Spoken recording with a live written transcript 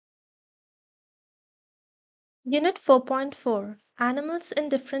Unit 4.4 Animals in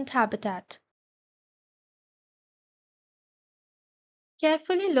Different Habitat.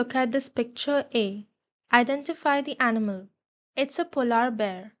 Carefully look at this picture A. Identify the animal. It's a polar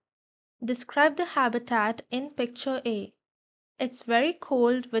bear. Describe the habitat in picture A. It's very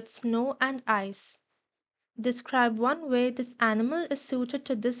cold with snow and ice. Describe one way this animal is suited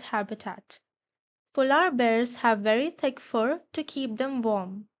to this habitat. Polar bears have very thick fur to keep them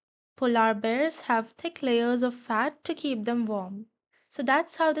warm. Polar bears have thick layers of fat to keep them warm. So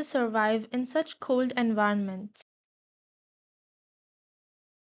that's how they survive in such cold environments.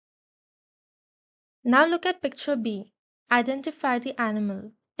 Now look at picture B. Identify the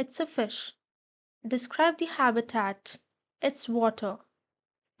animal. It's a fish. Describe the habitat. It's water.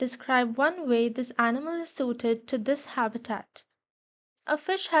 Describe one way this animal is suited to this habitat. A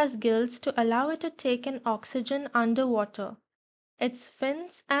fish has gills to allow it to take in oxygen underwater. Its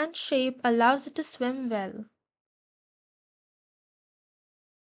fins and shape allows it to swim well.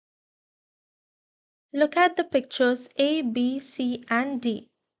 Look at the pictures A, B, C, and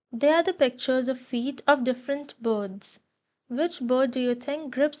D. They are the pictures of feet of different birds. Which bird do you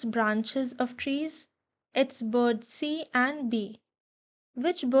think grips branches of trees? It's bird C and B.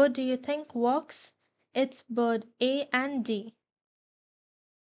 Which bird do you think walks? It's bird A and D.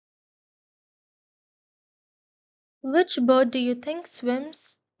 Which bird do you think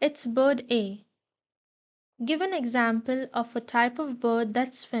swims? It's bird A. Give an example of a type of bird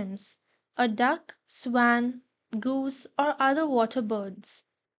that swims: a duck, swan, goose, or other water birds.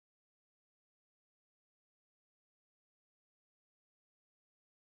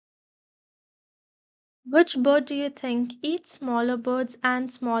 Which bird do you think eats smaller birds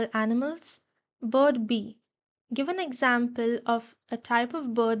and small animals? Bird B. Give an example of a type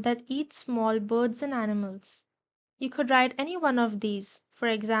of bird that eats small birds and animals. You could write any one of these, for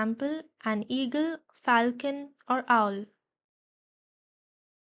example, an eagle, falcon, or owl.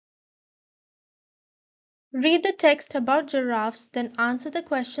 Read the text about giraffes, then answer the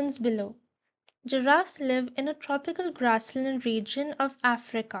questions below. Giraffes live in a tropical grassland region of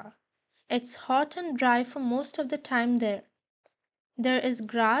Africa. It's hot and dry for most of the time there. There is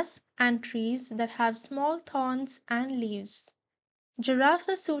grass and trees that have small thorns and leaves. Giraffes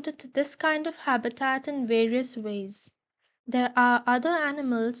are suited to this kind of habitat in various ways. There are other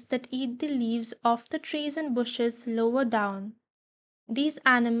animals that eat the leaves off the trees and bushes lower down. These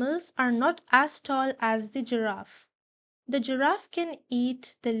animals are not as tall as the giraffe. The giraffe can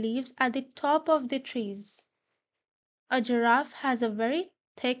eat the leaves at the top of the trees. A giraffe has a very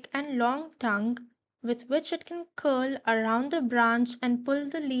thick and long tongue with which it can curl around the branch and pull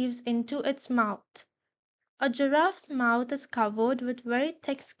the leaves into its mouth. A giraffe's mouth is covered with very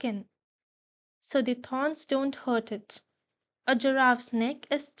thick skin, so the thorns don't hurt it. A giraffe's neck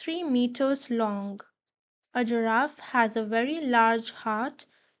is 3 meters long. A giraffe has a very large heart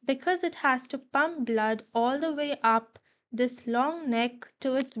because it has to pump blood all the way up this long neck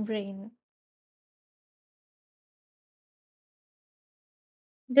to its brain.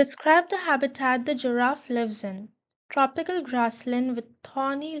 Describe the habitat the giraffe lives in. Tropical grassland with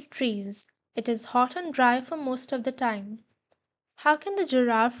thorny trees. It is hot and dry for most of the time. How can the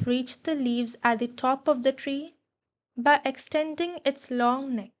giraffe reach the leaves at the top of the tree? By extending its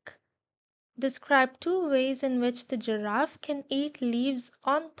long neck. Describe 2 ways in which the giraffe can eat leaves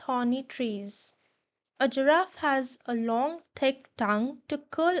on thorny trees. A giraffe has a long, thick tongue to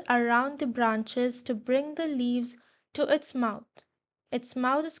curl around the branches to bring the leaves to its mouth. Its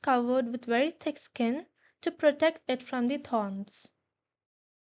mouth is covered with very thick skin to protect it from the thorns.